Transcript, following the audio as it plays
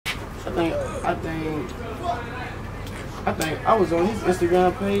I think I was on his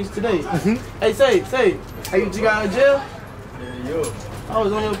Instagram page today. Hey, say, hey, you just got out of jail? Yeah, yo. I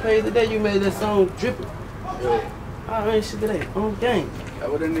was on your page today. You made that song Drippin'. Yo. I ran shit today on gang.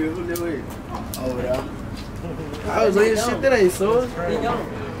 That what that nigga who live with? Over there. I was on your shit today, so.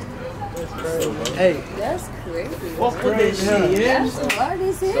 Hey. That's crazy. Fuck with that shit, yeah? That's hard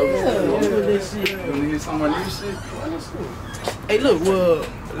as hell. Fuck with that shit. You wanna hear some of my new shit? Hey, look, well,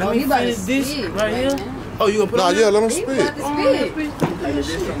 let me finish this right here. Oh, you gonna put on yeah, let him He spit. about to spit. Hey, this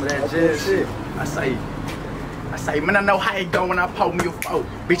some of that jazz shit. I say, man, I know how it go when I pull me a foe.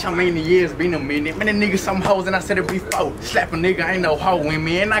 Bitch, I mean the years been a minute. Man, the nigga some hoes and I said it before. Slap a nigga, ain't no hoe in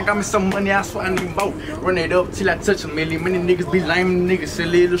me. And I got me some money, I swear I need more. Run it up till I touch a million. Man, the niggas be lame, the niggas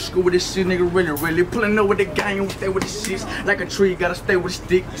silly. Little school with this shit, nigga, really. Pulling up with the gang, stay with the shits. Like a tree, gotta stay with a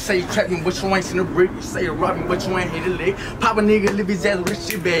stick. You say you trapping, but you ain't seen a brick. You say you robbing, but you ain't hit a lick. Pop a nigga, live his ass with his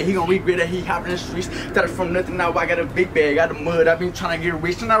shit bag. He gon' regret that he hopping in the streets. Started from nothing, now I got a big bag. Got the mud, I been trying to get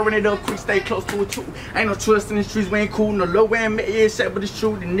rich. And I run it up quick, stay close to it too. Ain't no trust in the streets, we ain't cool. No low end, yeah, shit, but it's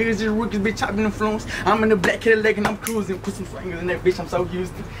true. The niggas is rookies, bitch, chopping influence. I'm in the black Cadillac and I'm cruising. Put some fingers in that bitch, I'm so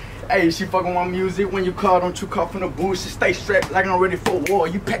used to. Hey, she fucking my music. When you call, don't you call from the bullshit. Stay strapped like I'm ready for war.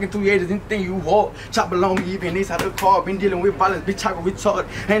 You packing 380s and think you hard. Chop along me, even inside the car. Been dealing with violence, bitch, I go retarded.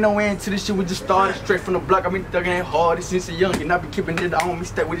 Ain't no end to this shit, we just started. Straight from the block, I been thugging it hard since a young. And I been keeping it on me.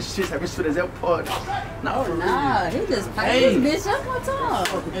 Stay with this shit, having shit as that part. Nah, for real. Nah, he just piped this bitch up on top.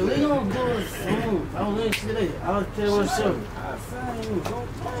 Hey, we gonna do a song. I was in shit today. I was telling myself.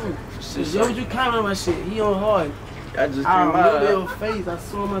 Yo, what you comment on my shit? He on hard. I just came I remember your face. I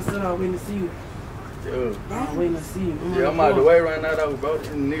saw myself. I'm waiting to see you. Yeah. I'm waiting to see you. Yeah, I'm out the way right now though, bro.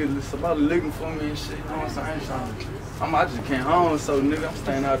 And niggas, somebody looking for me and shit. You know what I'm saying? I just came home, so nigga, I'm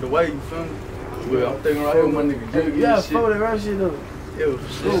staying out the way. You feel me? Well, I'm thinking right here with my nigga Jiggy. Yeah, and shit. fuck that rap shit though. Yo,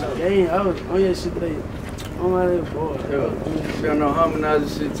 shit. Gang, I was on your shit today. On my little boy. Yo, you don't know harmonize and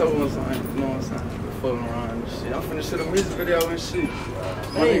shit. Told me something. You know what I'm saying? Fucking around and shit. I'm finna shoot a music video and shit.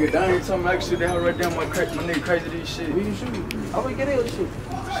 My nigga Donnie told me I can shoot that right there. My nigga crazy this shit. Where you shoot? I would get it shit.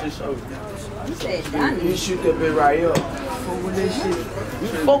 Shit so. You said Donnie. You shoot that bitch right here. Fuck with that shit. You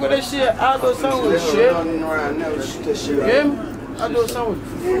fuck with that shit, I'll do something with shit. Right now, shoot that shit. You hear me? I'll do something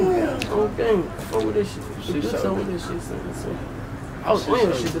with you. Okay, fuck with that shit. Shit Do so. something with that shit, son. I was on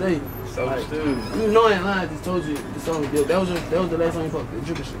your shit today. So like, stupid. You know I ain't lying, I just told you the song was good. That was the last song you fucked, the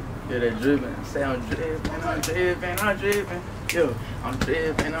dripping shit. Yeah, that dripping. Say I'm dripping. Yo, I'm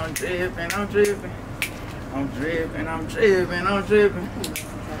dripping. I'm dripping,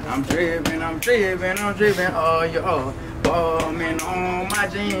 oh, yo, bombing on my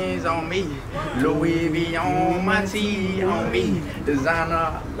jeans on me, Louis V on my tee on me,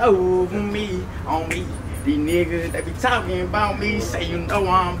 designer all over me on me. These niggas that be talking about me say you know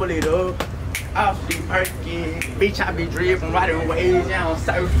I'm bullied up. Off the Perkins, bitch, I be drippin', riding waves, yeah, I'm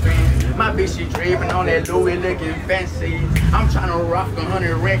surfing. My bitch, she drippin' on that Louis looking fancy. I'm tryna rock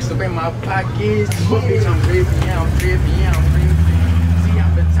 100 racks up in my pockets. But bitch, I'm drippin', yeah, I'm drippin', yeah, I'm drippin'. See,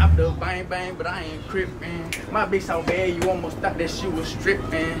 I'm the top of the bang, but I ain't crippin'. My bitch so bad, you almost thought that she was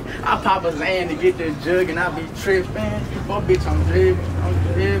strippin'. I pop a Zan to get the jug and I be trippin'. But bitch, I'm drippin'.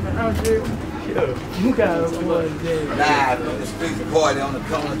 Yeah. You got a boy, Live from the street party on the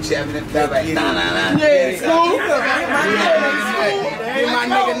corner, chapping and fell like, nah. Yeah, school. Hey, my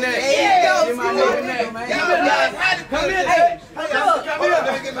nigga neck. Hey, my nigga neck. Come here,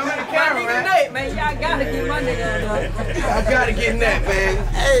 Man, y'all gotta get my nigga on. I gotta get in that, man.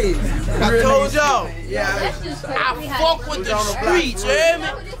 Hey, I told y'all. Yeah, I fuck with the streets, you hear me?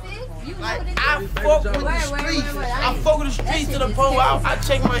 Like, I fuck with the streets. I fuck with the streets to the point where I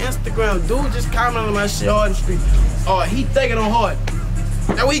check my Instagram. Dude just comment on my shit hard in the street. Oh, he thinking on hard.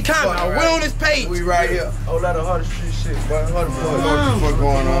 Now we comment. I went on his page. We right here. Whole lot of hard street shit, boy. I know what the fuck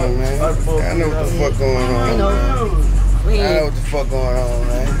going on, man. I know what the fuck going on. I know what the fuck going on,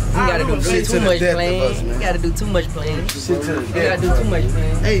 man. We gotta do too much playing. We gotta do too much playing. Shit to the We gotta do too much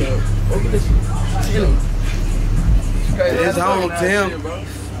playing. Hey, look at this shit. It's home to him.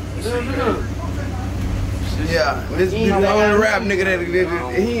 Yeah, this be the only rap nigga that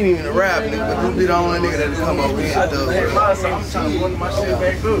he ain't even a rap nigga, but this be the only nigga that come up here. I'm trying to run my shit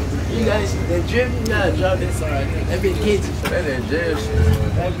back up. You guys, that drip, you gotta drop that song right there. That big kid. That jail shit.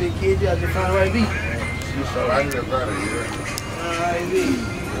 That big kid, you gotta find the right beat. So I hear about it, yeah. Right beat.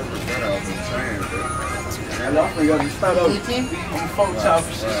 That all been saying, bro. And I'm finna go to start up. I'm phone chop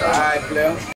for shit. Alright, player.